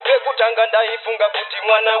yekutanga ndaifunga kuti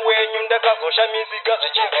mwana wenyu ndakazosha miziga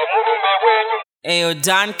zvichibva murume wenyu. Eyo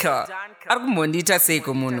Dankiller, arikumbondiita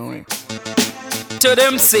seiko munhu uyu? To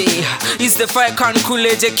them say, it's the fire can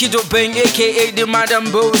Kool-Aid, Kidfame, aka the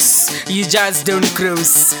Madam Boss. You just don't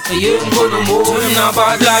cross. You ain't gonna move, you're not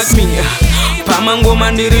bad like me. Pamango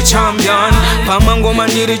Mandiri champion, Pamango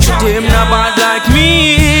Mandiri them not bad like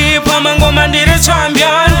me. Pamango Mandiri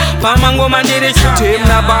champion, Pamango Mandiri them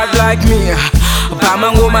not bad like me.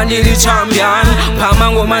 Pamango Mandiri champion,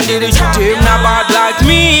 Pamango Mandiri them not bad like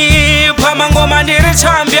me. Pamango Mandiri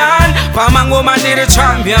champion, Pamango Mandiri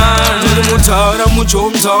champion. Mutara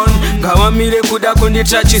muchomton, ngawamire kuda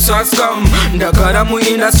kunditachiswa scum. Ndagara mu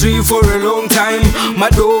industry for a long time.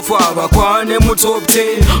 Madofu abakwane mu top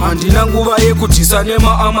 10. Andina nguva yekutisa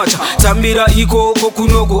nema amateur. Tambira ikoko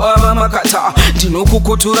kunoku abamakata.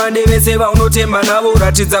 Ndinokukutura ndevese vaunotemba navo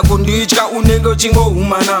uratidza kunditya unenge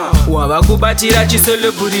uchingohumana. Wavakubatira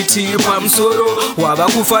chiselebrity pamusoro,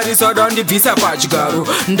 wavakufarisa dandibvisa pachigaro.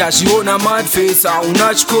 Ndazviona mad face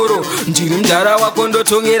hauna chikoro. Ndiri mudhara wako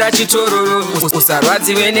ndotongera chitororo.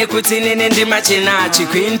 Usarwadziwe nekuti nene ndimachena.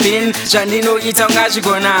 Chiqueen pin zvandinoita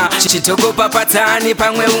ungazvigona. Chitoko papatani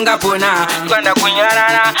pamwe ungapona. Kwanda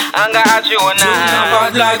kunyarara anga azviona.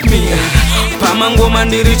 Bad like me, Pamango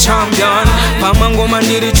Mandiri champion, Pamango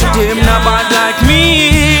Mandiri them not bad like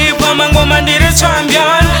me. Pamango Mandiri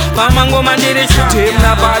champion, Pamango Mandiri them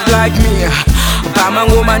not bad like me.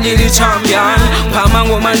 Pamango Mandiri champion,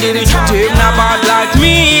 Pamango Mandiri them not bad like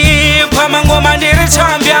me. Pamango Mandiri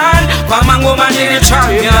champion, Pamango Mandiri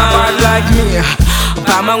champion not bad like me.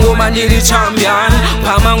 Pamango Mandiri champion,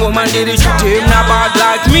 Pamango Mandiri them not bad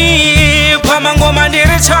like me. Pamango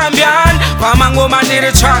Mandiri champion, Pamango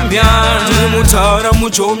Mandiri champion. Mutara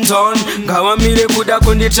muchomton, ngawamire kuda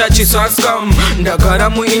kunditachiswa scum. Ndagara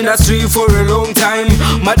mu industry for a long time.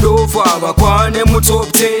 Madofu abakwane mu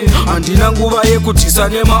top 10. Andina nguva yekutisa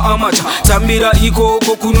nema amateur. Tambira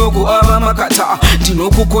ikoko kunoku abamakata.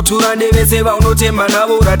 Ndinokukutura ndevese vaunotemba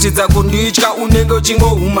navo uratidza kunditya unenge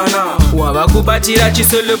uchingohumana. Wavakubatira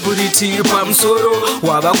chiselebrity pamusoro,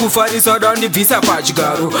 wavakufarisa dandibvisa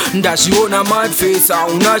pachigaro. Ndazviona mad face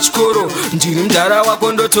hauna chikoro. Ndiri mudhara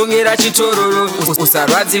wako ndotongera chitororo.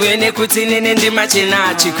 Usarwadziwe nekuti nene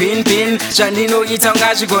ndimachena. Chiqueen pin zvandinoita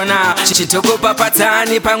ungazvigona. Chitoko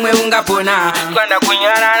papatani pamwe ungapona. Kwanda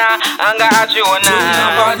kunyarara anga azviona.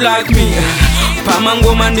 Bad like me,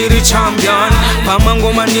 Pamango Mandiri champion,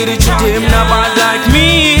 Pamango Mandiri them not bad like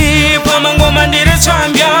me. Pamango Mandiri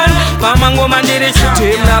champion, Pamango Mandiri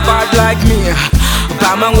them not bad like me.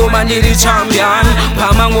 Pamango Mandiri champion,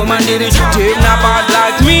 Pamango Mandiri them not bad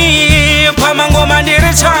like me. Pamango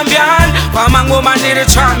Mandiri champion, Pamango Mandiri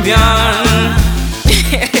champion.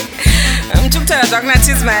 Mtukutara zvakuna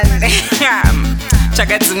tizman.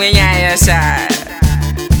 Chakadzimwe nyaya sha.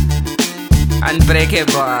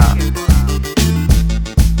 Unbreakable.